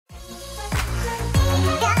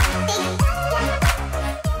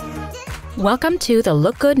Welcome to the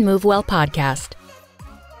Look Good, Move Well podcast.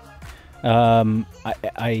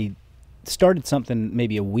 I started something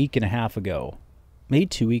maybe a week and a half ago, maybe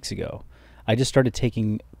 2 weeks ago. I just started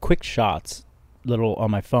taking quick shots, little on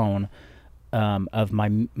my phone, of my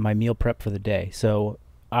meal prep for the day. So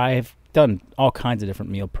I've done all kinds of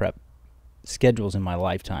different meal prep schedules in my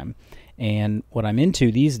lifetime. And what I'm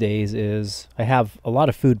into these days is I have a lot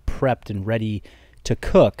of food prepped and ready to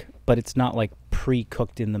cook, but it's not like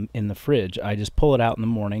pre-cooked in the fridge. I just pull it out in the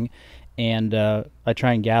morning, and I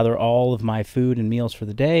try and gather all of my food and meals for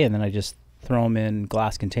the day, and then I just throw them in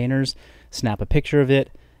glass containers, snap a picture of it,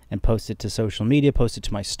 and post it to social media, post it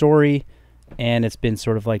to my story, and it's been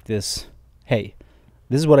sort of like this, hey,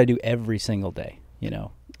 this is what I do every single day, you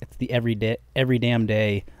know. It's the every damn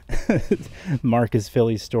day Marcus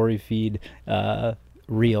Philly story feed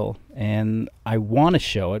reel, and I want to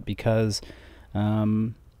show it because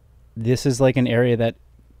this is like an area that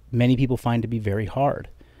many people find to be very hard.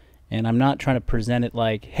 And I'm not trying to present it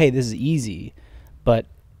like, hey, this is easy, but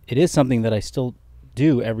it is something that I still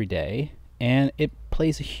do every day, and it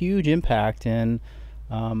plays a huge impact in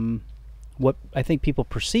what I think people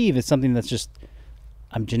perceive as something that's just,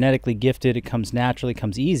 I'm genetically gifted, it comes naturally, it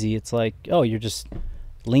comes easy. It's like, oh, you're just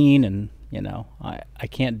lean, and, you know, I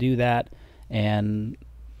can't do that. And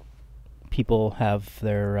people have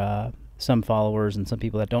their, some followers and some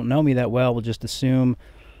people that don't know me that well will just assume,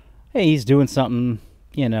 hey, he's doing something,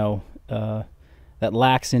 you know, that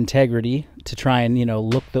lacks integrity to try and, you know,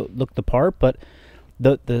 look the part. But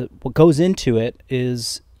the what goes into it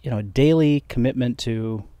is, you know, a daily commitment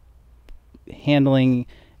to handling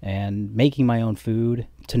and making my own food,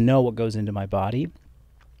 to know what goes into my body.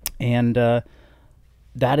 And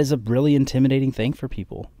that is a really intimidating thing for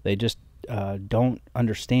people. They just don't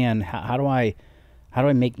understand how do I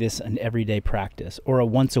make this an everyday practice, or a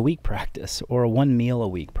once a week practice, or a one meal a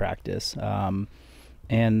week practice.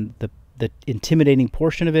 And the intimidating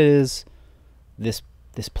portion of it is this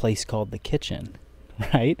place called the kitchen,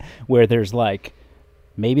 right? Where there's like,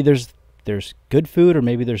 maybe there's good food, or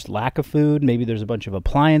maybe there's lack of food. Maybe there's a bunch of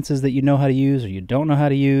appliances that you know how to use or you don't know how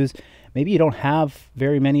to use. Maybe you don't have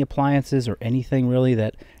very many appliances or anything really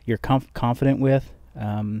that you're confident with.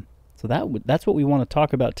 So that's what we want to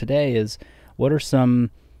talk about today is, what are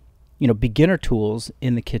some, you know, beginner tools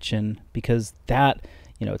in the kitchen? Because that,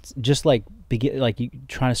 you know, it's just like you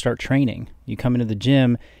trying to start training. You come into the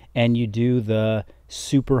gym and you do the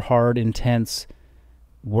super hard, intense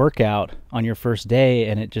workout on your first day,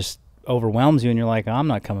 and it just overwhelms you, and you're like, I'm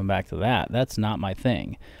not coming back to that. That's not my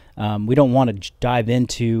thing. We don't want to dive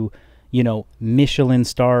into, you know,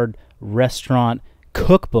 Michelin-starred restaurant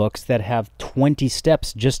cookbooks that have 20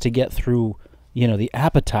 steps just to get through, you know, the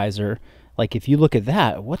appetizer. Like, if you look at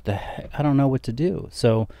that, what the heck? I don't know what to do.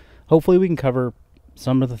 So hopefully we can cover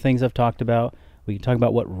some of the things I've talked about. We can talk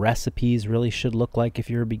about what recipes really should look like if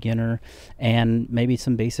you're a beginner, and maybe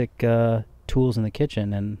some basic tools in the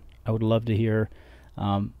kitchen. And I would love to hear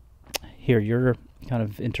your kind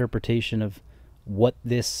of interpretation of what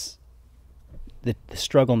the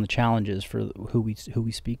struggle and the challenges for who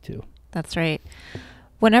we speak to. That's right.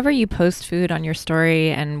 Whenever you post food on your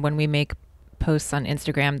story, and when we make posts on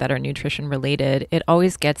Instagram that are nutrition related, it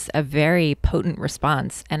always gets a very potent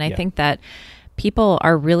response. And I think that people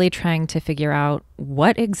are really trying to figure out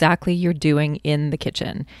what exactly you're doing in the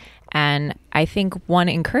kitchen. And I think one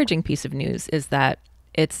encouraging piece of news is that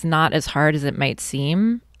it's not as hard as it might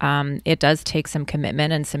seem. It does take some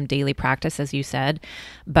commitment and some daily practice, as you said,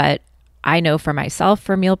 but I know for myself,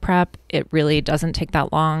 for meal prep, it really doesn't take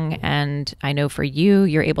that long. And I know for you,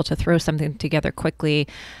 you're able to throw something together quickly.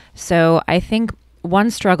 So I think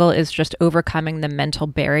one struggle is just overcoming the mental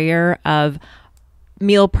barrier of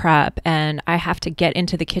meal prep, and I have to get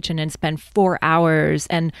into the kitchen and spend 4 hours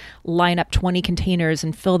and line up 20 containers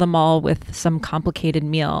and fill them all with some complicated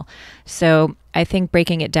meal. So I think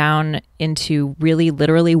breaking it down into really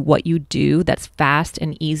literally what you do that's fast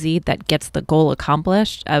and easy, that gets the goal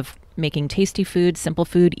accomplished of making tasty food, simple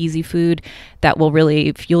food, easy food that will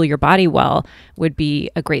really fuel your body well, would be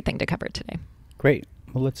a great thing to cover today. Great.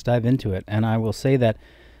 Well, let's dive into it. And I will say that,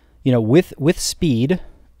 you know, with speed,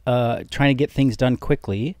 trying to get things done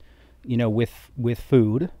quickly, you know, with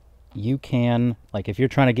food, you can, like, if you're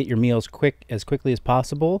trying to get your meals as quickly as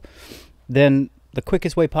possible, then the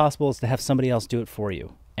quickest way possible is to have somebody else do it for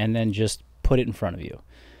you, and then just put it in front of you.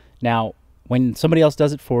 Now, when somebody else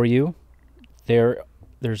does it for you,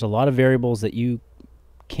 there's a lot of variables that you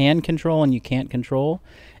can control and you can't control.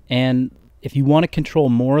 And if you want to control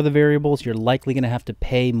more of the variables, you're likely going to have to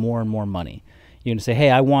pay more and more money. You're going to say,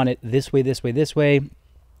 hey, I want it this way, this way, this way.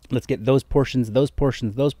 Let's get those portions, those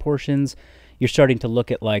portions, those portions. you're starting to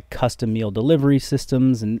look at like custom meal delivery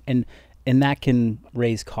systems, and that can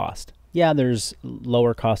raise cost. Yeah, there's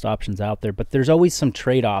lower cost options out there, but there's always some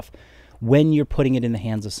trade-off when you're putting it in the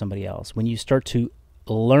hands of somebody else. When you start to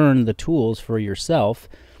learn the tools for yourself,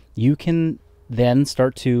 you can then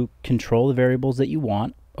start to control the variables that you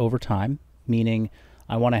want over time, meaning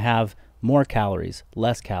I want to have more calories,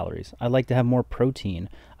 less calories. I like to have more protein.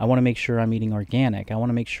 I want to make sure I'm eating organic. I want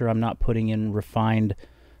to make sure I'm not putting in refined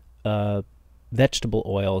vegetable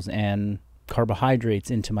oils and carbohydrates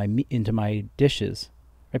into my dishes,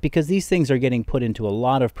 right? Because these things are getting put into a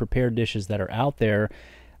lot of prepared dishes that are out there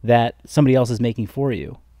that somebody else is making for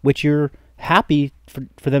you, which you're happy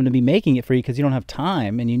for them to be making it for you because you don't have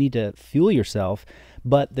time and you need to fuel yourself.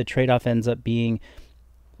 But the trade-off ends up being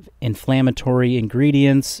inflammatory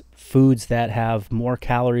ingredients, foods that have more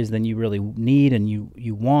calories than you really need and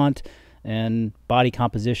you want, and body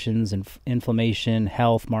compositions and inflammation,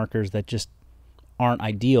 health markers that just aren't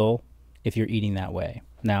ideal if you're eating that way.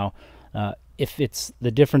 Now, if it's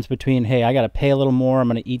the difference between, hey, I got to pay a little more, I'm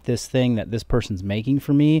going to eat this thing that this person's making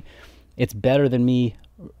for me, it's better than me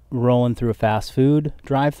rolling through a fast food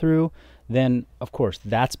drive-through, then of course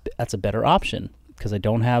that's a better option because I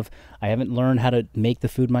haven't learned how to make the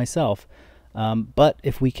food myself. But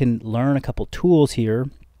if we can learn a couple tools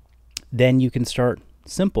here, then you can start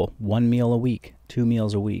simple, 1 meal a week, 2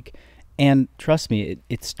 meals a week. And trust me,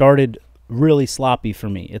 it started really sloppy for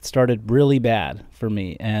me. It started really bad for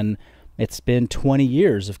me. And it's been 20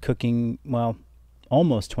 years of cooking, well,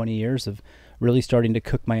 almost 20 years of really starting to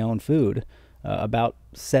cook my own food. About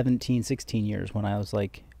 17, 16 years when I was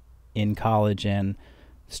like in college and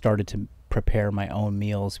started to prepare my own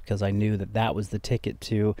meals because I knew that was the ticket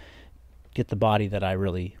to get the body that I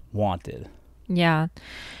really wanted. Yeah.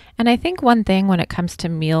 And I think one thing when it comes to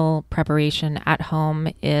meal preparation at home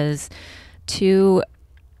is to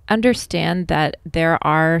understand that there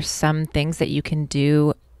are some things that you can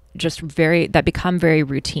do that become very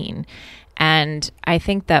routine. And I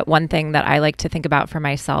think that one thing that I like to think about for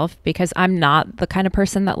myself, because I'm not the kind of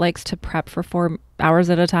person that likes to prep for 4 hours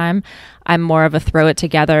at a time, I'm more of a throw it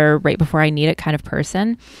together right before I need it kind of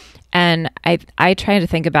person. And I try to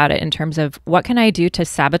think about it in terms of what can I do to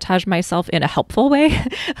sabotage myself in a helpful way,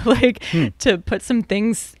 like to put some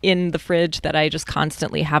things in the fridge that I just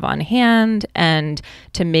constantly have on hand, and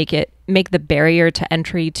to make the barrier to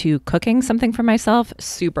entry to cooking something for myself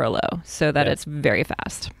super low so that it's very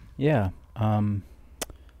fast. Yeah.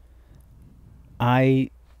 I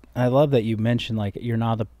love that you mentioned like you're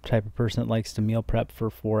not the type of person that likes to meal prep for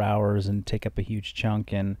 4 hours and take up a huge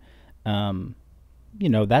chunk, and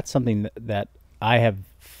that's something that I have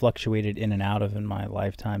fluctuated in and out of in my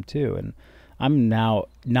lifetime too. And I'm now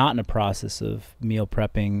not in a process of meal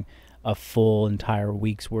prepping a full entire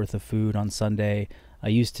week's worth of food on Sunday. I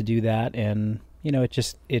used to do that, and it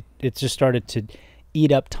just started to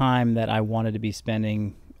eat up time that I wanted to be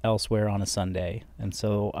spending elsewhere on a Sunday. And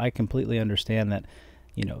so I completely understand that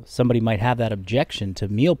somebody might have that objection to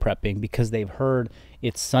meal prepping because they've heard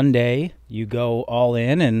it's Sunday, you go all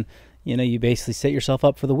in, and you basically set yourself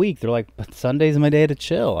up for the week. They're like, but Sunday's my day to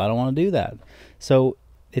chill, I don't want to do that. So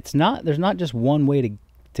there's not just one way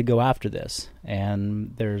to go after this,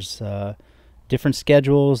 and there's different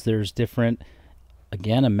schedules, there's different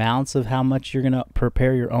amounts of how much you're going to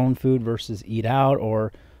prepare your own food versus eat out,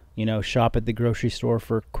 or shop at the grocery store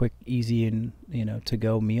for quick, easy, and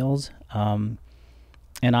to-go meals.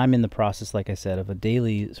 And I'm in the process, like I said, of a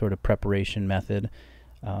daily sort of preparation method.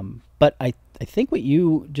 But I think what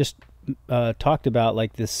you just talked about,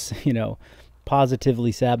 like this,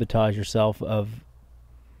 positively sabotage yourself of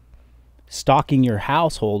stocking your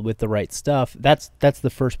household with the right stuff. That's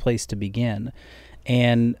the first place to begin.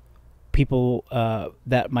 And people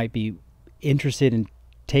that might be interested in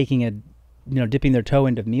taking dipping their toe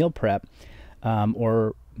into meal prep,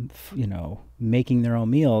 or making their own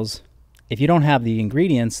meals, if you don't have the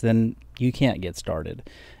ingredients, then you can't get started.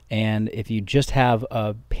 And if you just have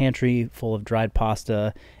a pantry full of dried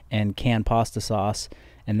pasta and canned pasta sauce,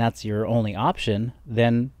 and that's your only option,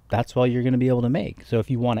 then that's all you're going to be able to make. So if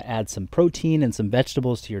you want to add some protein and some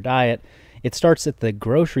vegetables to your diet, it starts at the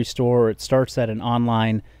grocery store, or it starts at an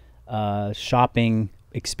online shopping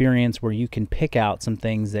experience where you can pick out some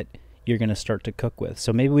things that you're going to start to cook with.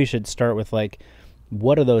 So maybe we should start with like,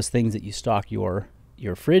 what are those things that you stock your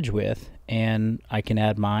fridge with, and I can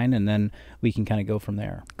add mine, and then we can kind of go from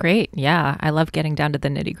there. Great. Yeah. I love getting down to the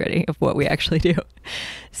nitty-gritty of what we actually do.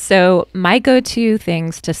 So my go-to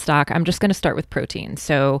things to stock, I'm just going to start with protein.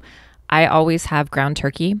 So I always have ground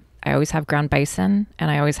turkey, I always have ground bison, and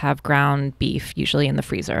I always have ground beef, usually in the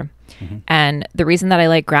freezer. And the reason that I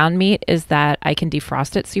like ground meat is that I can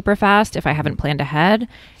defrost it super fast if I haven't planned ahead,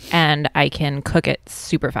 and I can cook it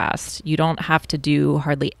super fast. You don't have to do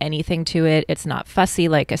hardly anything to it. It's not fussy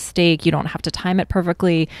like a steak. You don't have to time it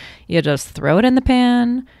perfectly. You just throw it in the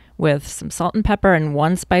pan with some salt and pepper and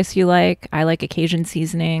one spice you like. I like Cajun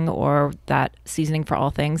seasoning, or that seasoning for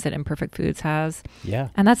all things that Imperfect Foods has. Yeah.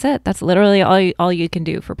 And that's it. That's literally all you can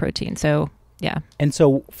do for protein. So yeah. And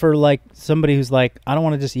so for like somebody who's like, I don't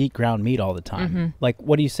want to just eat ground meat all the time. Like,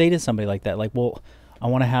 what do you say to somebody like that? Like, well, I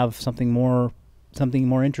want to have something more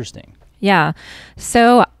interesting. Yeah.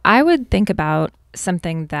 So I would think about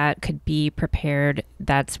something that could be prepared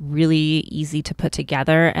that's really easy to put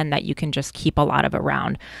together and that you can just keep a lot of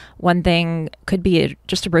around. One thing could be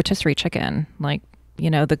just a rotisserie chicken, like,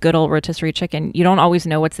 the good old rotisserie chicken. You don't always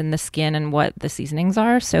know what's in the skin and what the seasonings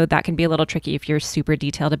are. So that can be a little tricky if you're super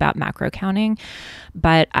detailed about macro counting.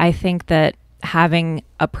 But I think that having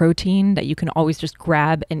a protein that you can always just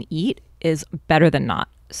grab and eat is better than not.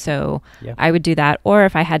 So I would do that. Or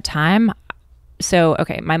if I had time. So,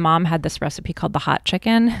 okay, my mom had this recipe called the hot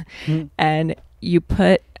chicken, and you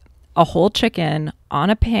put a whole chicken on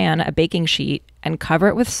a pan, a baking sheet, and cover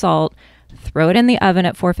it with salt, throw it in the oven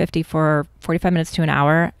at 450 for 45 minutes to an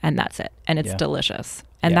hour, and that's it. And it's delicious.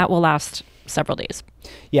 And that will last several days.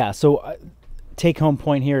 Yeah. So take home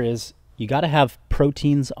point here is you got to have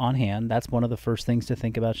proteins on hand. That's one of the first things to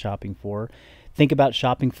think about shopping for. Think about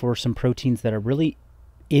shopping for some proteins that are really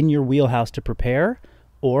in your wheelhouse to prepare,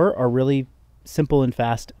 or are really simple and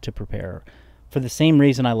fast to prepare. For the same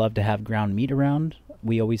reason I love to have ground meat around.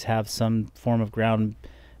 We always have some form of ground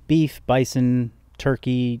beef, bison,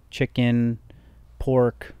 turkey, chicken,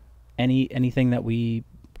 pork, anything that we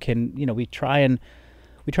can, we try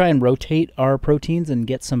and rotate our proteins and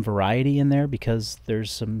get some variety in there, because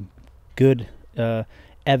there's some good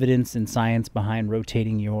evidence and science behind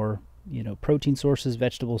rotating your protein sources,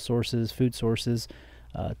 vegetable sources, food sources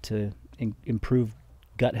to improve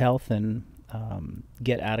gut health and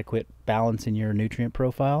get adequate balance in your nutrient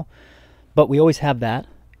profile. But we always have that.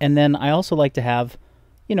 And then I also like to have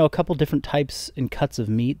a couple different types and cuts of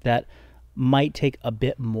meat that might take a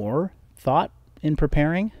bit more thought in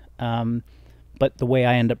preparing. But the way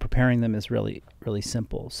I end up preparing them is really, really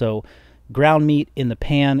simple. So ground meat in the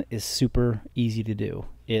pan is super easy to do.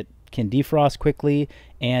 It can defrost quickly,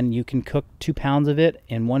 and you can cook 2 pounds of it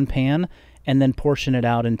in one pan and then portion it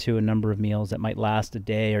out into a number of meals that might last a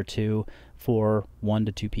day or two for 1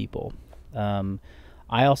 to 2 people.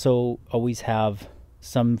 I also always have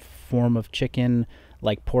some form of chicken,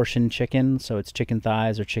 like portion chicken, so it's chicken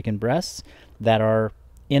thighs or chicken breasts that are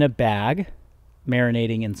in a bag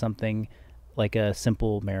marinating in something like a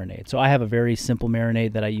simple marinade. So I have a very simple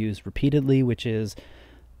marinade that I use repeatedly, which is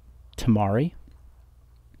tamari,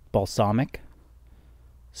 balsamic,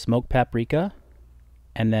 smoked paprika,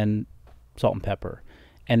 and then salt and pepper.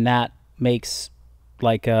 And that makes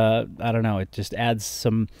it just adds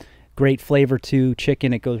some great flavor to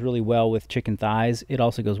chicken. It goes really well with chicken thighs. It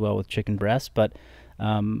also goes well with chicken breasts, but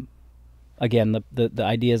again, the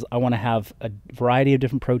idea is I want to have a variety of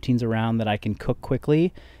different proteins around that I can cook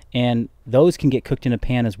quickly, and those can get cooked in a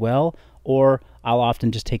pan as well, or I'll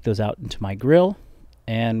often just take those out into my grill,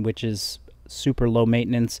 and which is super low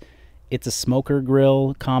maintenance. It's a smoker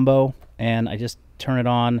grill combo, and I just turn it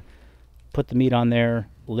on, put the meat on there,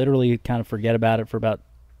 literally kind of forget about it for about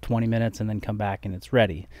 20 minutes, and then come back and it's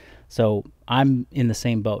ready. So I'm in the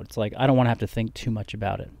same boat. It's like I don't want to have to think too much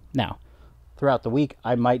about it. Now, throughout the week,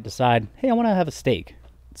 I might decide, hey, I want to have a steak.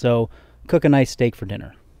 So cook a nice steak for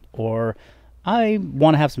dinner. Or I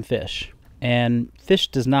want to have some fish. And fish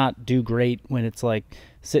does not do great when it's like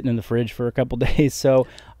sitting in the fridge for a couple days. So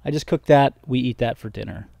I just cook that. We eat that for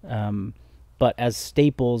dinner. But as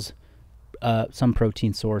staples, some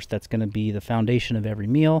protein source, that's going to be the foundation of every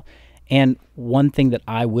meal. And one thing that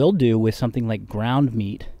I will do with something like ground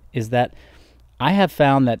meat is that I have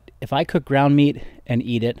found that if I cook ground meat and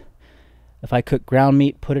eat it, if I cook ground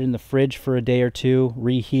meat, put it in the fridge for a day or two,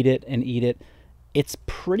 reheat it and eat it, it's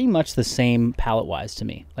pretty much the same palate-wise to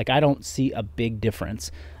me. Like, I don't see a big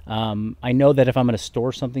difference. I know that if I'm going to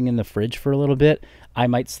store something in the fridge for a little bit, I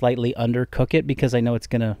might slightly undercook it because I know it's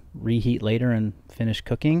going to reheat later and finish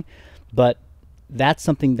cooking. But that's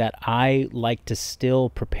something that I like to still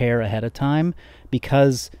prepare ahead of time,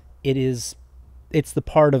 because it's the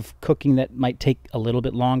part of cooking that might take a little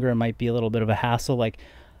bit longer. It might be a little bit of a hassle. Like,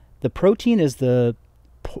 the protein is the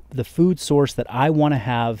food source that I want to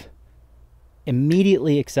have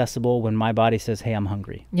immediately accessible when my body says, hey, I'm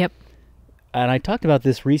hungry. Yep. And I talked about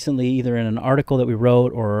this recently, either in an article that we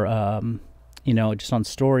wrote or, just on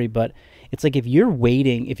story, but it's like, if you're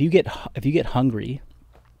waiting, if you get hungry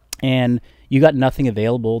and you got nothing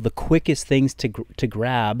available, the quickest things to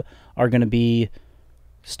grab are going to be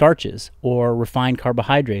starches or refined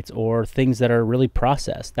carbohydrates or things that are really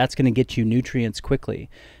processed. That's going to get you nutrients quickly.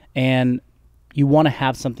 And you want to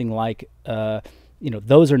have something like,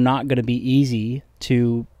 those are not going to be easy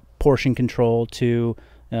to portion control, to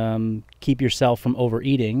keep yourself from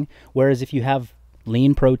overeating. Whereas if you have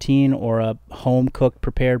lean protein or a home-cooked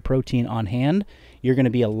prepared protein on hand, you're going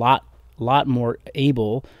to be a lot more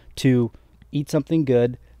able to eat something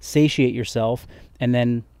good, satiate yourself, and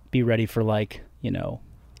then be ready for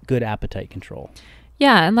good appetite control.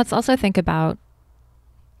 Yeah, and let's also think about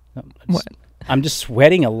I'm just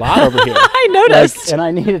sweating a lot over here. I noticed. And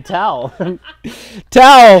I need a towel.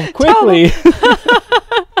 Towel, quickly.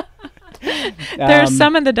 There's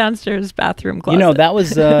some in the downstairs bathroom closet. That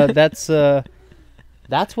was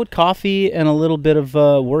that's what coffee and a little bit of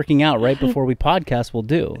working out right before we podcast will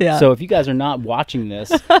do. Yeah. So if you guys are not watching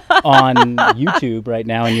this on YouTube right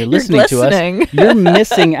now and you're listening to us, you're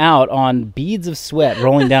missing out on beads of sweat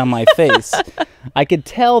rolling down my face. I could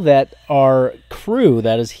tell that our crew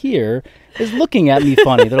that is here is looking at me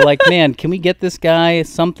funny. They're like, man, can we get this guy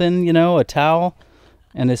something, a towel?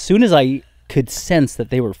 And as soon as I could sense that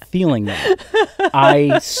they were feeling that,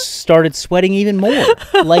 I started sweating even more.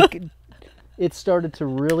 It started to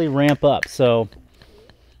really ramp up. So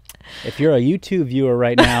if you're a YouTube viewer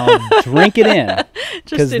right now, drink it in.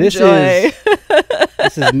 Just enjoy.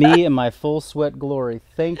 This is me in my full sweat glory.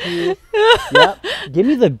 Thank you. Yep. Give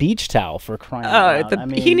me the beach towel for crying out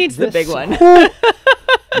loud. He needs the big one.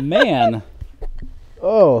 Man.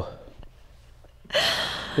 Oh.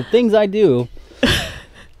 The things I do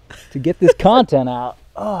to get this content out.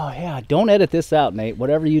 Oh, yeah. Don't edit this out, Nate.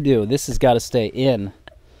 Whatever you do, this has got to stay in.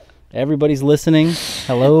 Everybody's listening.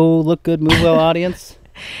 Hello, Look Good, Move Well audience.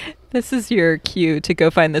 This is your cue to go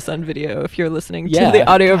find this on video if you're listening to the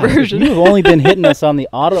audio version. You've only been hitting us on the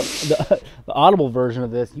audible version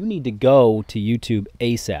of this. You need to go to YouTube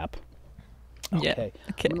ASAP. Okay. Yeah. Okay.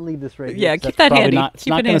 I'm going to leave this right here. Yeah, keep that handy. It's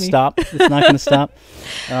not going to stop. It's not going to stop.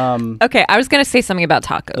 Okay, I was going to say something about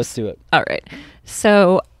tacos. Let's do it. All right.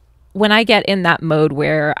 So when I get in that mode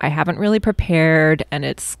where I haven't really prepared and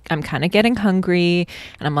I'm kind of getting hungry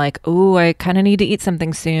and I'm like, oh, I kind of need to eat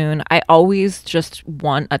something soon, I always just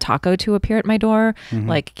want a taco to appear at my door. Mm-hmm.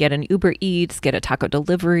 Like get an Uber Eats, get a taco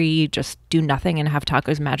delivery, just do nothing and have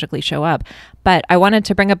tacos magically show up. But I wanted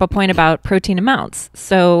to bring up a point about protein amounts.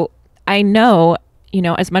 So I know,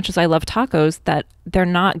 as much as I love tacos, that they're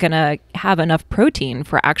not going to have enough protein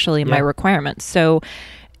for actually my requirements. So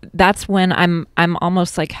that's when I'm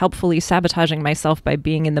almost like helpfully sabotaging myself by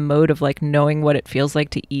being in the mode of like knowing what it feels like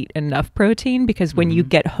to eat enough protein, because when you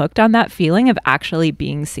get hooked on that feeling of actually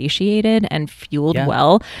being satiated and fueled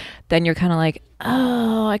well, then you're kind of like,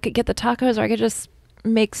 oh, I could get the tacos, or I could just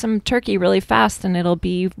make some turkey really fast and it'll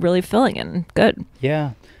be really filling and good.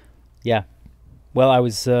 Yeah. Yeah. Well, I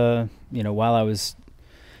was, while I was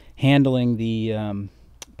handling the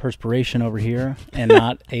perspiration over here and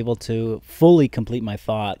not able to fully complete my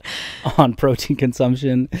thought on protein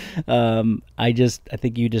consumption, I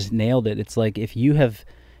think you just nailed it. It's like if you have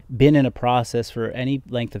been in a process for any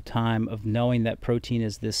length of time of knowing that protein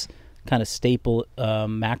is this kind of staple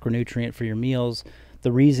macronutrient for your meals,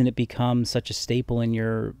 the reason it becomes such a staple in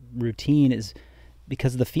your routine is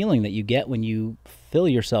because of the feeling that you get when you fill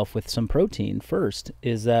yourself with some protein first,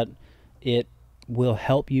 is that it will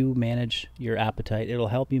help you manage your appetite. It'll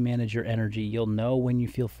help you manage your energy. You'll know when you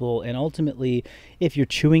feel full. And ultimately, if you're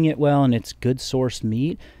chewing it well and it's good sourced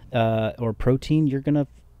meat or protein, you're going to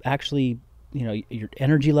actually, your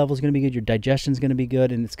energy level is going to be good, your digestion is going to be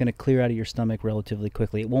good, and it's going to clear out of your stomach relatively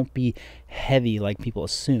quickly. It won't be heavy like people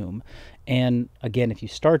assume. And again, if you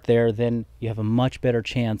start there, then you have a much better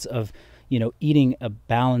chance of, eating a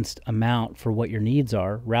balanced amount for what your needs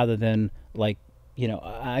are, rather than like,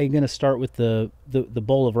 I'm going to start with the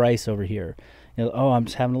bowl of rice over here. I'm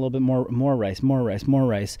just having a little bit more rice.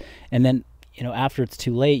 And then, after it's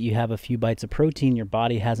too late, you have a few bites of protein. Your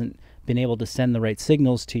body hasn't been able to send the right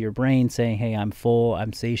signals to your brain saying, hey, I'm full,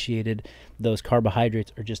 I'm satiated. Those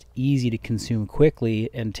carbohydrates are just easy to consume quickly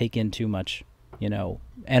and take in too much,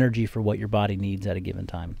 energy for what your body needs at a given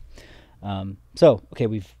time. Okay,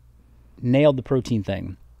 we've nailed the protein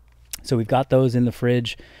thing. So we've got those in the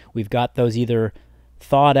fridge. We've got those either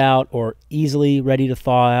thawed out or easily ready to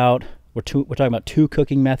thaw out. We're talking about two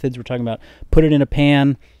cooking methods. We're talking about put it in a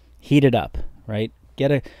pan, heat it up, right?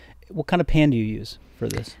 What kind of pan do you use for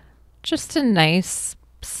this? Just a nice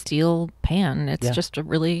steel pan. It's just a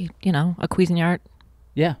really, a Cuisinart.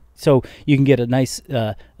 Yeah. So you can get a nice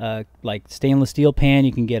like stainless steel pan.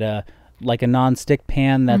 You can get a non-stick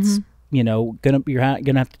pan that's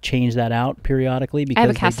gonna have to change that out periodically. Because I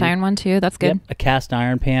have a cast iron one too. That's good. Yep, a cast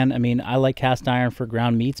iron pan. I mean, I like cast iron for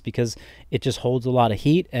ground meats because it just holds a lot of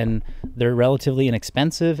heat, and they're relatively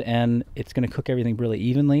inexpensive, and it's going to cook everything really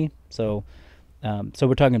evenly. So, so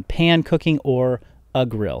we're talking pan cooking or a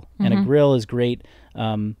grill, and a grill is great.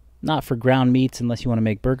 Not for ground meats unless you want to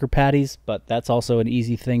make burger patties, but that's also an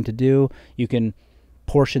easy thing to do. You can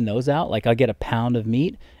portion those out. Like I'll get a pound of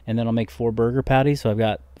meat and then I'll make 4 burger patties. So I've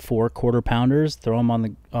got 4 quarter pounders, throw them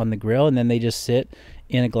on the grill, and then they just sit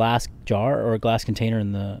in a glass jar or a glass container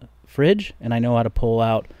in the fridge, and I know how to pull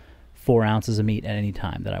out 4 ounces of meat at any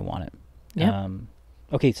time that I want it. Yep.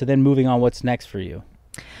 Okay, so then moving on, what's next for you?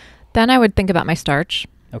 Then I would think about my starch.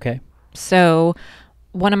 Okay. So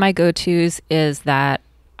one of my go-tos is that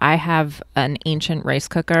I have an ancient rice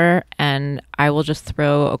cooker, and I will just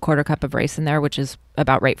throw a 1/4 cup of rice in there, which is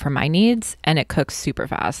about right for my needs, and it cooks super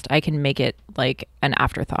fast. I can make it like an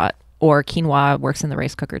afterthought, or quinoa works in the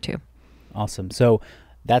rice cooker too. Awesome. So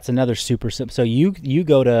that's another super simple. So you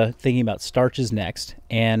go to thinking about starches next,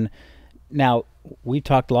 and now we've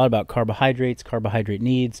talked a lot about carbohydrates, carbohydrate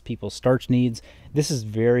needs, people's starch needs. This is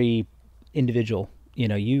very individual.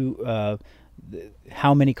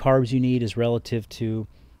 How many carbs you need is relative to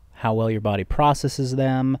how well your body processes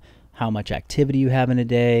them, how much activity you have in a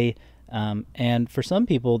day. And for some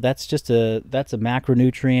people, that's a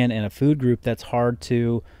macronutrient and a food group that's hard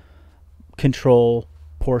to control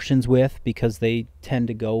portions with, because they tend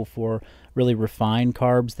to go for really refined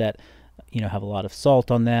carbs that, have a lot of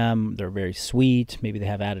salt on them. They're very sweet. Maybe they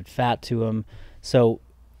have added fat to them. So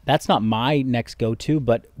that's not my next go-to,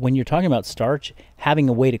 but when you're talking about starch, having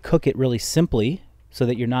a way to cook it really simply so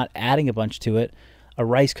that you're not adding a bunch to it, a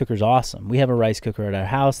rice cooker is awesome. We have a rice cooker at our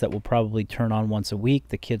house that will probably turn on once a week.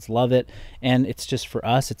 The kids love it. And it's just, for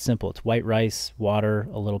us, it's simple. It's white rice, water,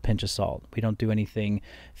 a little pinch of salt. We don't do anything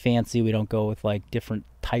fancy. We don't go with like different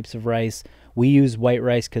types of rice. We use white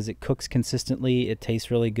rice because it cooks consistently. It tastes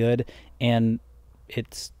really good. And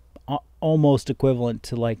it's almost equivalent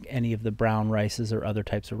to like any of the brown rices or other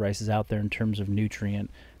types of rices out there in terms of nutrient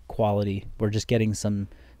quality. We're just getting some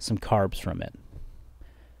carbs from it.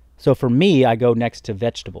 So for me, I go next to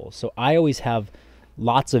vegetables. So I always have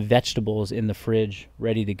lots of vegetables in the fridge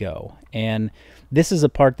ready to go. And this is a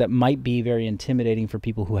part that might be very intimidating for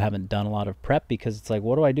people who haven't done a lot of prep, because it's like,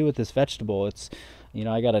 what do I do with this vegetable? It's,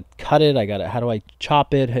 I got to cut it. how do I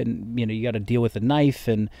chop it? And, you got to deal with a knife,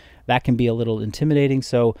 and that can be a little intimidating.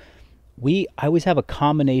 So I always have a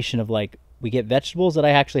combination of like, we get vegetables that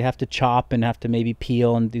I actually have to chop and have to maybe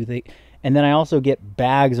peel and and then I also get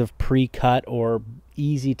bags of pre-cut or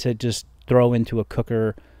easy to just throw into a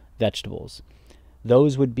cooker vegetables.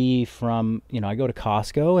 Those would be from, I go to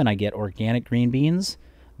Costco and I get organic green beans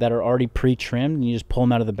that are already pre-trimmed, and you just pull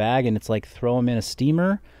them out of the bag, and it's like throw them in a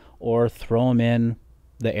steamer or throw them in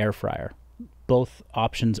the air fryer. Both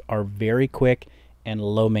options are very quick and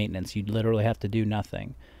low maintenance. You literally have to do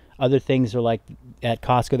nothing. Other things are like at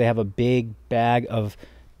Costco, they have a big bag of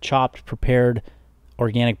chopped, prepared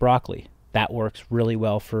organic broccoli. That works really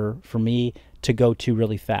well for me to go to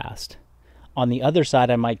really fast. On the other side,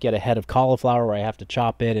 I might get a head of cauliflower where I have to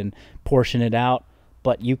chop it and portion it out,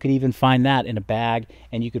 but you could even find that in a bag,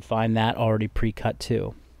 and you could find that already pre-cut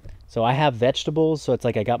too. So I have vegetables, so it's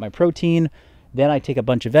like I got my protein, then I take a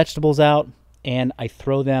bunch of vegetables out and I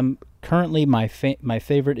throw them. Currently, my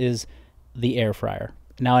favorite is the air fryer.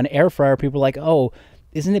 Now, an air fryer, people are like, oh,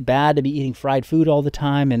 isn't it bad to be eating fried food all the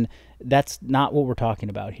time? And that's not what we're talking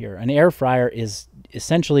about here. An air fryer is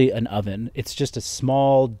essentially an oven. It's just a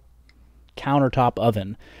small countertop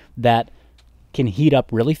oven that can heat up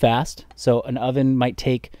really fast. So an oven might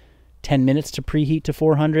take 10 minutes to preheat to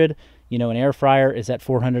 400. An air fryer is at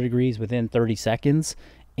 400 degrees within 30 seconds.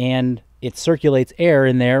 And it circulates air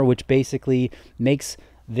in there, which basically makes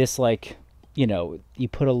this like, you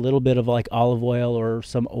put a little bit of like olive oil or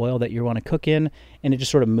some oil that you want to cook in, and it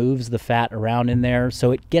just sort of moves the fat around in there.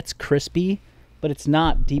 So it gets crispy, but it's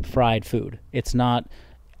not deep fried food. It's not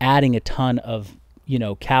adding a ton of,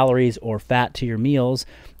 calories or fat to your meals.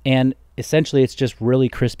 And essentially it's just really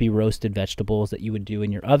crispy roasted vegetables that you would do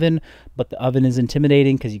in your oven. But the oven is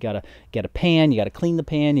intimidating because you got to get a pan, you got to clean the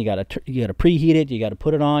pan, you got to preheat it, you got to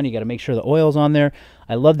put it on, you got to make sure the oil's on there.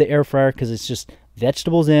 I love the air fryer because it's just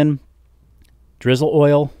vegetables in, drizzle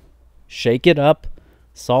oil, shake it up,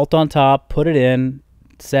 salt on top, put it in,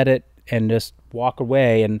 set it, and just walk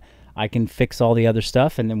away, and I can fix all the other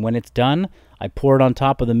stuff. And then when it's done, I pour it on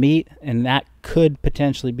top of the meat, and that could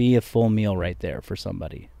potentially be a full meal right there for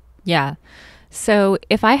somebody. Yeah. So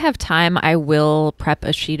if I have time, I will prep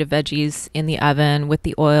a sheet of veggies in the oven with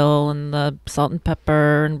the oil and the salt and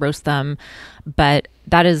pepper and roast them. But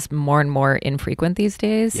that is more and more infrequent these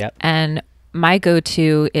days. Yep. And my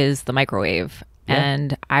go-to is the microwave. Yeah.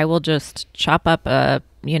 And I will just chop up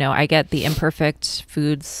I get the Imperfect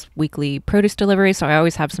Foods weekly produce delivery, so I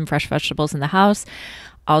always have some fresh vegetables in the house.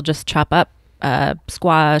 I'll just chop up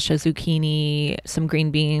squash, a zucchini, some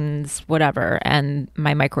green beans, whatever. And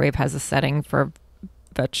my microwave has a setting for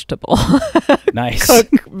vegetable. Nice. Cook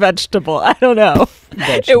vegetable. I don't know.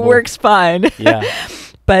 Vegetable. It works fine. Yeah.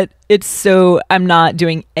 But I'm not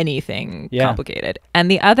doing anything complicated. And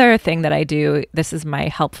the other thing that I do, this is my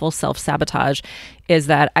helpful self-sabotage, is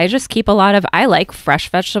that I just keep I like fresh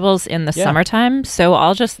vegetables in the summertime. So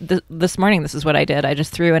I'll just, this morning, this is what I did. I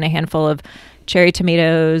just threw in a handful of cherry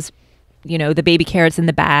tomatoes, the baby carrots in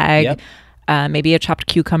the bag, maybe a chopped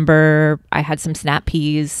cucumber. I had some snap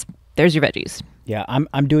peas. There's your veggies. Yeah,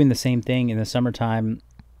 I'm doing the same thing in the summertime.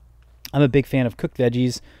 I'm a big fan of cooked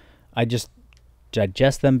veggies. I just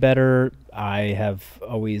digest them better. I have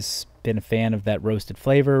always been a fan of that roasted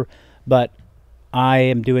flavor, but I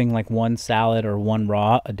am doing like one salad or one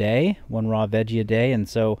raw veggie a day. And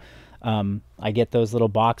so I get those little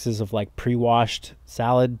boxes of like pre-washed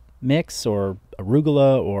salad mix or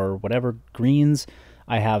arugula or whatever greens.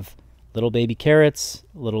 I have little baby carrots,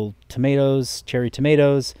 little tomatoes, cherry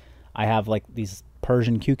tomatoes. I have like these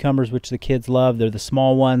Persian cucumbers, which the kids love. They're the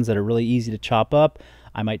small ones that are really easy to chop up.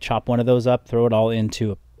 I might chop one of those up, throw it all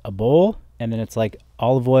into a bowl, and then it's like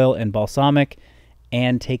olive oil and balsamic,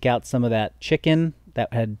 and take out some of that chicken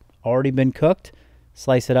that had already been cooked,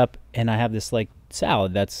 slice it up, and I have this like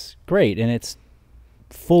salad that's great, and it's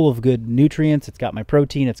full of good nutrients. It's got my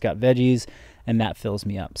protein, it's got veggies, and that fills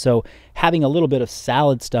me up. So having a little bit of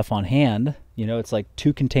salad stuff on hand, it's like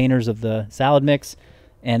 2 containers of the salad mix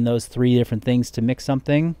and those 3 different things to mix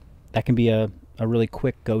something, that can be a really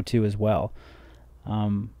quick go-to as well.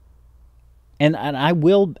 And I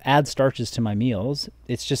will add starches to my meals.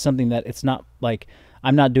 It's just something that it's not like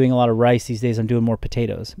I'm not doing a lot of rice these days. I'm doing more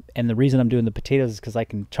potatoes. And the reason I'm doing the potatoes is because I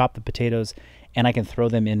can chop the potatoes and I can throw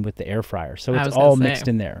them in with the air fryer. So it's all mixed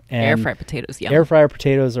in there. And air fried potatoes, Air fryer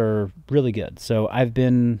potatoes are really good. So I've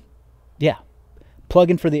been,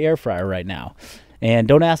 plugging for the air fryer right now. And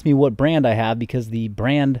don't ask me what brand I have because the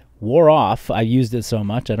brand wore off. I used it so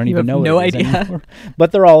much I don't even know no what it is idea anymore.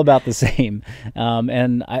 But they're all about the same.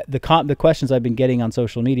 And the questions I've been getting on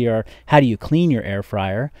social media are, how do you clean your air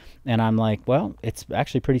fryer? And I'm like, well, it's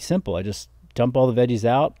actually pretty simple. I just dump all the veggies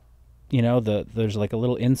out. There's like a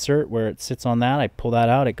little insert where it sits on that. I pull that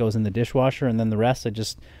out. It goes in the dishwasher, and then the rest I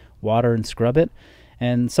just water and scrub it.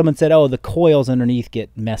 And someone said, oh, the coils underneath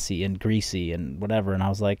get messy and greasy and whatever. And I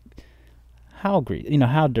was like, how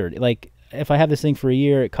dirty? Like, if I have this thing for a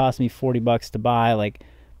year, it costs me $40 to buy. Like,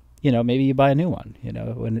 maybe you buy a new one,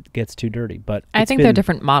 when it gets too dirty. But I think they're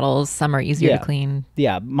different models. Some are easier to clean.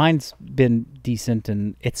 Yeah, mine's been decent,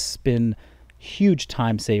 and it's been huge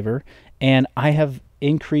time saver. And I have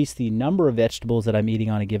increased the number of vegetables that I'm eating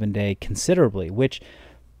on a given day considerably, which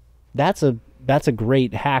that's a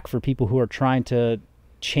great hack for people who are trying to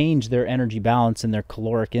change their energy balance and their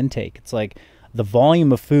caloric intake. It's like the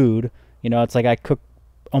volume of food. It's like I cook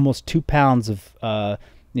almost 2 pounds of,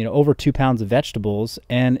 over 2 pounds of vegetables,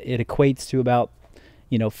 and it equates to about,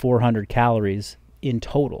 400 calories in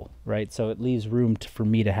total, right? So it leaves room for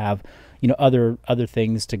me to have, other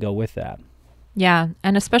things to go with that. Yeah,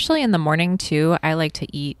 and especially in the morning too, I like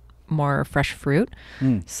to eat more fresh fruit.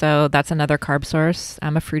 So that's another carb source.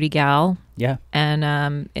 I'm a fruity gal. Yeah.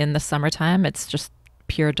 And in the summertime, it's just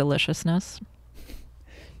pure deliciousness.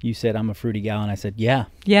 You said I'm a fruity gal, and I said, yeah.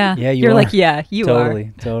 Yeah. Yeah, You're are. like, yeah, you are.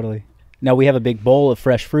 Totally. Now, we have a big bowl of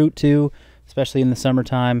fresh fruit, too, especially in the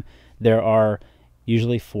summertime. There are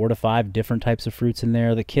usually 4 to 5 different types of fruits in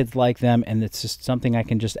there. The kids like them, and it's just something I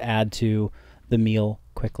can just add to the meal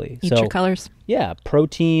quickly. Eat your colors. Yeah,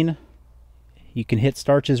 protein. You can hit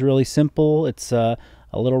starches really simple. It's a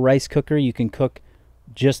little rice cooker. You can cook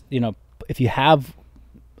just, if you have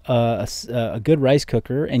a good rice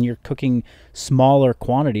cooker and you're cooking smaller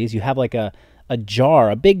quantities, you have like a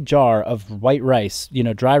big jar of white rice,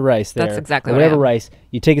 dry rice there. That's exactly whatever what I am. rice.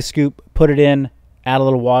 You take a scoop, put it in, add a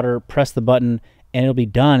little water, press the button, and it'll be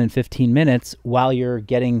done in 15 minutes while you're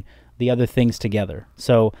getting the other things together.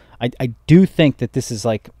 So I do think that this is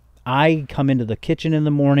like, I come into the kitchen in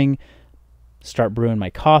the morning, start brewing my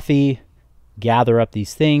coffee, gather up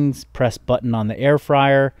these things, press button on the air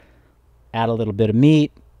fryer, add a little bit of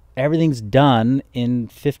meat. Everything's done in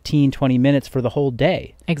 15, 20 minutes for the whole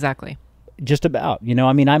day. Exactly. Just about.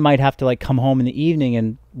 I might have to like come home in the evening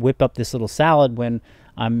and whip up this little salad when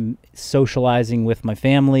I'm socializing with my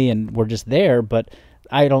family and we're just there, but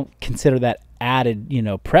I don't consider that added,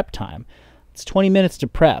 prep time. It's 20 minutes to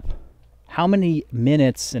prep. How many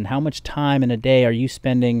minutes and how much time in a day are you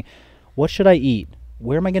spending? What should I eat?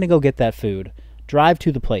 Where am I going to go get that food? Drive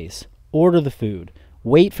to the place, order the food,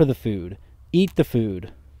 wait for the food, eat the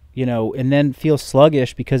food, and then feel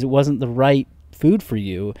sluggish because it wasn't the right food for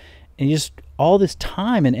you. And just all this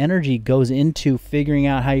time and energy goes into figuring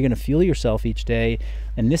out how you're going to fuel yourself each day.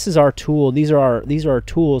 And this is our tool. These are our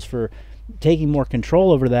tools for taking more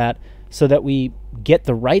control over that, so that we get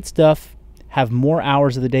the right stuff, have more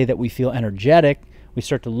hours of the day that we feel energetic. We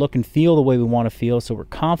start to look and feel the way we want to feel, so we're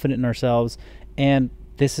confident in ourselves. And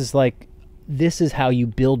this is how you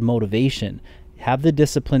build motivation. Have the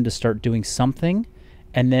discipline to start doing something,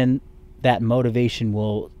 and then that motivation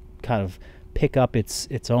will kind of pick up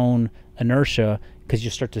its own inertia, because you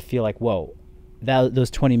start to feel like, whoa,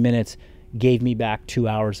 those 20 minutes gave me back 2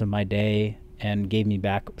 hours of my day and gave me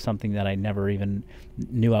back something that I never even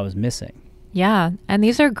knew I was missing. Yeah. And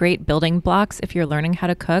these are great building blocks if you're learning how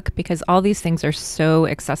to cook, because all these things are so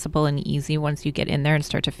accessible and easy once you get in there and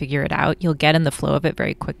start to figure it out. You'll get in the flow of it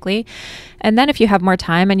very quickly. And then if you have more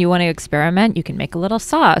time and you want to experiment, you can make a little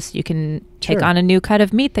sauce. You can take on a new cut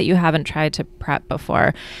of meat that you haven't tried to prep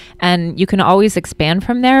before. And you can always expand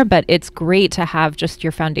from there, but it's great to have just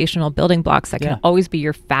your foundational building blocks that can always be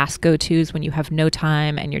your fast go-tos when you have no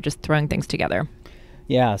time and you're just throwing things together.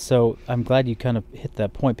 Yeah. So I'm glad you kind of hit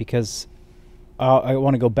that point, because I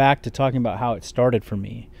want to go back to talking about how it started for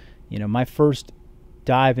me. My first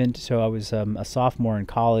dive into, so I was a sophomore in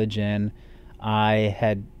college, and I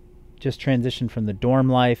had just transitioned from the dorm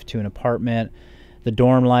life to an apartment. The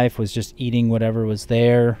dorm life was just eating whatever was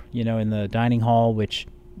there, in the dining hall, which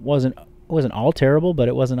wasn't all terrible, but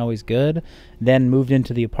it wasn't always good. Then moved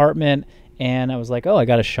into the apartment, and I was like, oh, I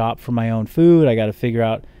got to shop for my own food. I got to figure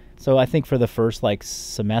out. So I think for the first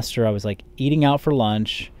semester, I was eating out for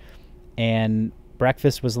lunch. And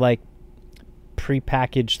breakfast was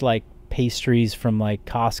prepackaged pastries from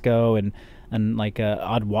Costco and a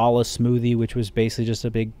Odwalla smoothie, which was basically just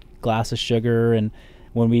a big glass of sugar. And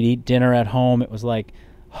when we'd eat dinner at home, it was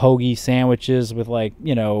hoagie sandwiches with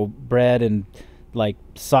bread and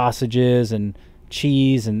sausages and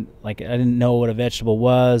cheese, and I didn't know what a vegetable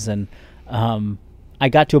was. And I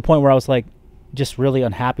got to a point where I was just really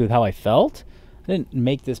unhappy with how I felt. I didn't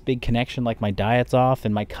make this big connection, my diet's off.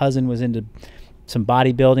 And my cousin was into some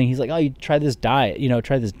bodybuilding. He's like, oh, you try this diet,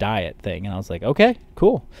 try this diet thing. And I was like, okay,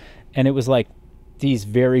 cool. And it was these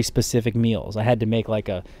very specific meals. I had to make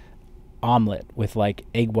a omelet with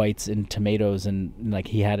egg whites and tomatoes, and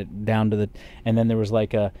he had it down to the, and then there was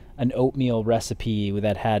an oatmeal recipe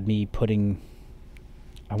that had me putting,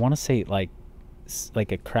 I want to say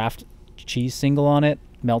a Kraft cheese single on it,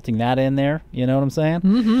 melting that in there, you know what I'm saying?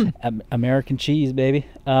 Mm-hmm. American cheese, baby.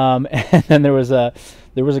 And then there was a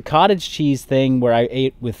cottage cheese thing where I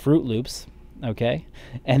ate with Fruit Loops, okay?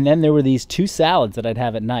 And then there were these two salads that I'd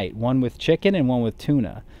have at night, one with chicken and one with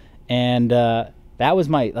tuna. And that was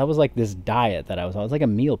this diet that I was like a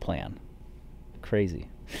meal plan. Crazy.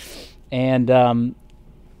 And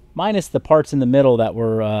minus the parts in the middle that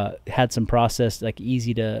were had some processed,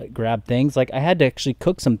 easy to grab things. I had to actually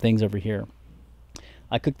cook some things over here.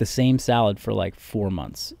 I cooked the same salad for 4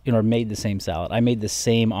 months, or made the same salad. I made the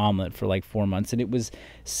same omelet for 4 months, and it was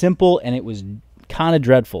simple, and it was kind of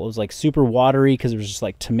dreadful. It was super watery because there was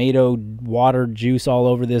just tomato water juice all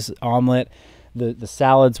over this omelet. The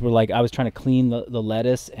salads were I was trying to clean the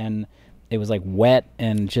lettuce, and it was wet,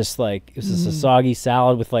 and just it was just a soggy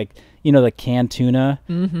salad with the canned tuna.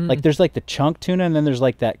 Mm-hmm. There's the chunk tuna, and then there's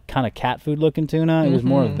that kind of cat food looking tuna. It was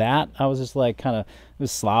more of that. I was just kind of, it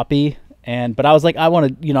was sloppy. But I was I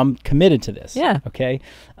want to, I'm committed to this. Yeah. Okay.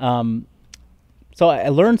 So I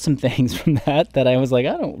learned some things from that I was I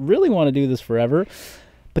don't really want to do this forever.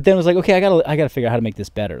 But then it was okay, I gotta figure out how to make this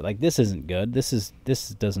better. This isn't good. This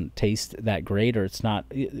doesn't taste that great, or it's not.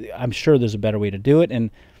 I'm sure there's a better way to do it.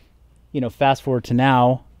 And fast forward to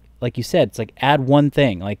now, like you said, it's add one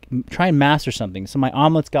thing. Try and master something. So my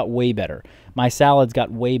omelets got way better. My salads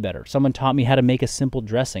got way better. Someone taught me how to make a simple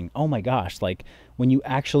dressing. Oh my gosh, when you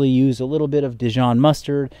actually use a little bit of Dijon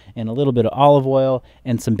mustard and a little bit of olive oil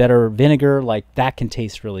and some better vinegar, that can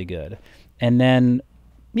taste really good. And then,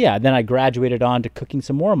 then I graduated on to cooking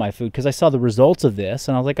some more of my food because I saw the results of this,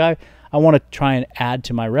 and I was I want to try and add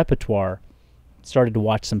to my repertoire. Started to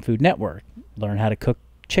watch some Food Network, learn how to cook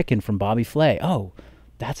chicken from Bobby Flay. Oh,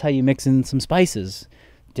 that's how you mix in some spices.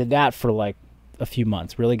 Did that for a few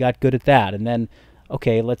months. Really got good at that. And then,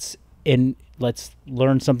 okay, let's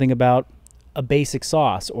learn something about a basic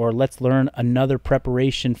sauce, or let's learn another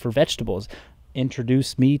preparation for vegetables.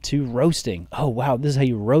 Introduce me to roasting. Oh wow, this is how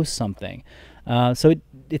you roast something. So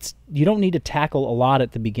it's you don't need to tackle a lot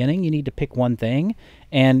at the beginning. You need to pick one thing,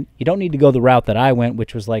 And you don't need to go the route that I went,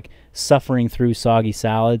 which was like suffering through soggy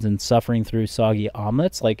salads and suffering through soggy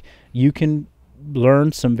omelets. Like, you can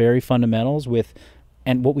learn some very fundamentals with,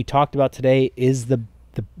 and what we talked about today is the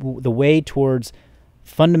way towards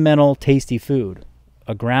fundamental tasty food.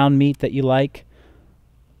 A ground meat that you like,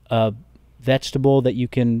 a vegetable that you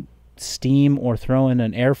can steam or throw in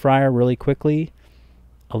an air fryer really quickly,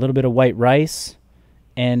 a little bit of white rice,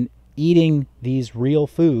 and eating these real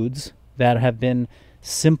foods that have been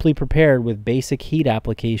simply prepared with basic heat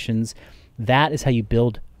applications. That is how you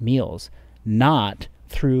build meals, not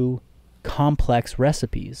through complex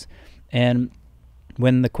recipes. And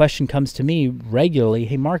when the question comes to me regularly,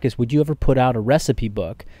 hey Marcus, would you ever put out a recipe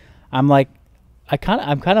book? I'm like,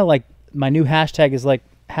 I'm kind of like, my new hashtag is like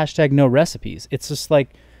hashtag no recipes. It's just like,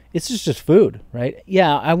 it's just food, right?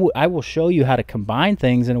 Yeah, I will show you how to combine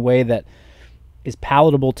things in a way that is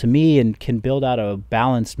palatable to me and can build out a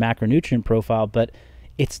balanced macronutrient profile, but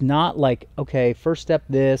it's not like, okay, first step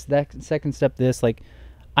this, second step this. Like,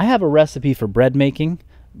 I have a recipe for bread making,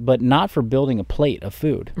 but not for building a plate of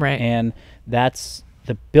food. Right. And that's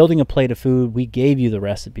the building a plate of food. We gave you the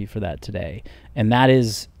recipe for that today. And that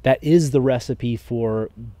is the recipe for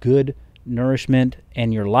good nourishment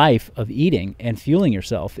and your life of eating and fueling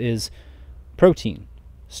yourself is protein,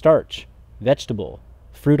 starch, vegetable,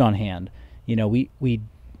 fruit on hand. You know, we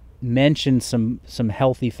mentioned some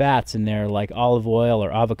healthy fats in there, like olive oil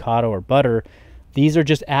or avocado or butter. These are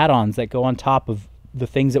just add-ons that go on top of the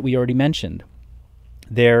things that we already mentioned.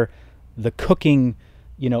 They're the cooking,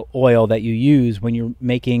 oil that you use when you're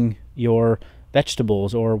making your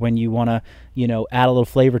vegetables, or when you want to, add a little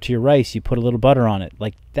flavor to your rice, you put a little butter on it.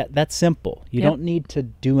 Like that's simple. You don't need to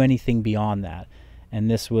do anything beyond that. And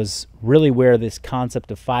this was really where this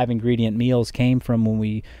concept of 5-ingredient meals came from when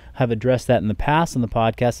we have addressed that in the past on the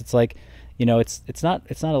podcast. It's like, it's not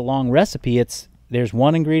a long recipe. There's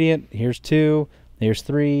 1 ingredient, here's 2, here's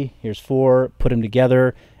 3, here's 4, put them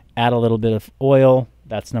together, add a little bit of oil,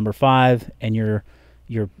 that's number 5, and you're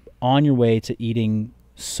on your way to eating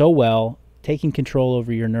so well, taking control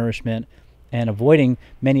over your nourishment and avoiding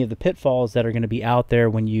many of the pitfalls that are going to be out there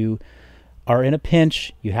when you are in a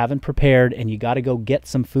pinch, you haven't prepared, and you got to go get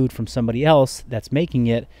some food from somebody else that's making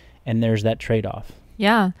it, and there's that trade-off.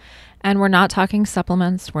 Yeah. And we're not talking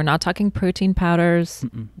supplements. We're not talking protein powders.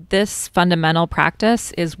 This fundamental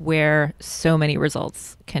practice is where so many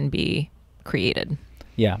results can be created.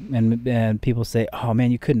 Yeah. And people say, oh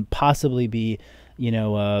man, you couldn't possibly be,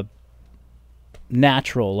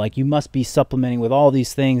 natural. Like, you must be supplementing with all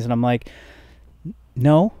these things. And I'm like,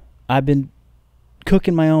 no, I've been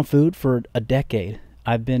cooking my own food for a decade.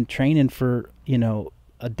 I've been training for,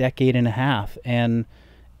 a decade and a half. And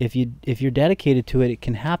if you're dedicated to it, it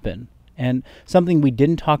can happen. And something we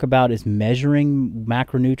didn't talk about is measuring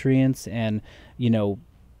macronutrients and,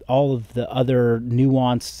 all of the other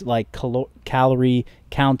nuanced, like calorie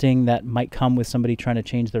counting that might come with somebody trying to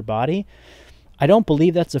change their body. I don't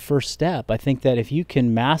believe that's the first step. I think that if you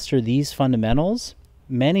can master these fundamentals,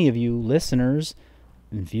 many of you listeners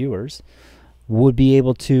and viewers would be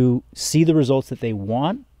able to see the results that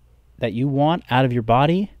you want out of your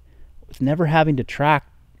body with never having to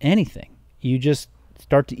track anything. You just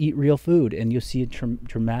start to eat real food and you'll see a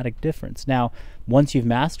dramatic difference. Now, once you've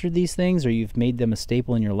mastered these things or you've made them a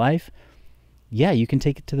staple in your life, yeah, you can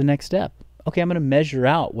take it to the next step. Okay, I'm going to measure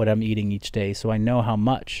out what I'm eating each day so I know how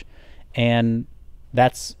much. And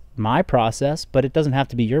that's my process, but it doesn't have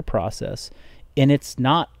to be your process. And it's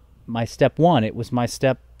not my step 1. It was my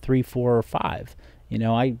step 3, 4, or 5.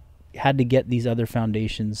 I had to get these other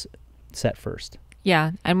foundations set first.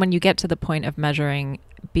 Yeah. And when you get to the point of measuring,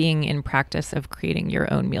 being in practice of creating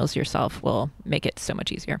your own meals yourself will make it so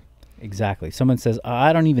much easier. Exactly. Someone says,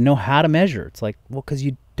 I don't even know how to measure. It's like, well, because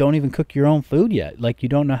you don't even cook your own food yet. Like, you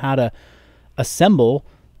don't know how to assemble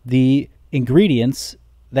the ingredients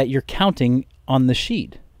that you're counting on the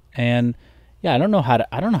sheet. And yeah, I don't know how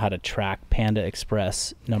to track Panda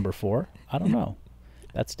Express number 4. I don't know.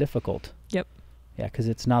 That's difficult. Yep. Yeah, because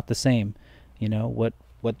it's not the same. What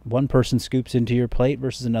one person scoops into your plate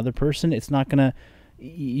versus another person, it's not gonna.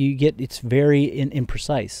 It's very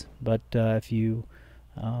imprecise. But if you,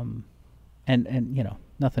 and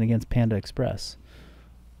nothing against Panda Express.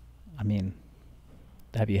 I mean,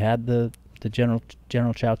 have you had the General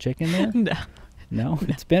Chow chicken there? No,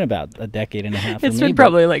 it's been about a decade and a half. It's been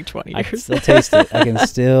probably like 20 years. I can still taste it. I can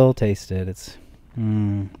still taste it. It's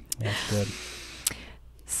that's good.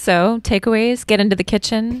 So takeaways: get into the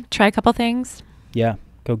kitchen, try a couple things. Yeah,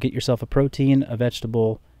 go get yourself a protein, a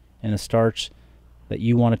vegetable, and a starch that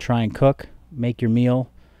you want to try and cook. Make your meal,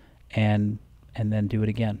 and then do it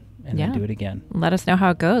again, and then do it again. Let us know how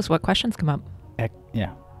it goes. What questions come up?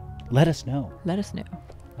 Yeah. Let us know. Let us know.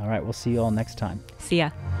 All right. We'll see you all next time. See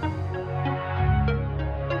ya.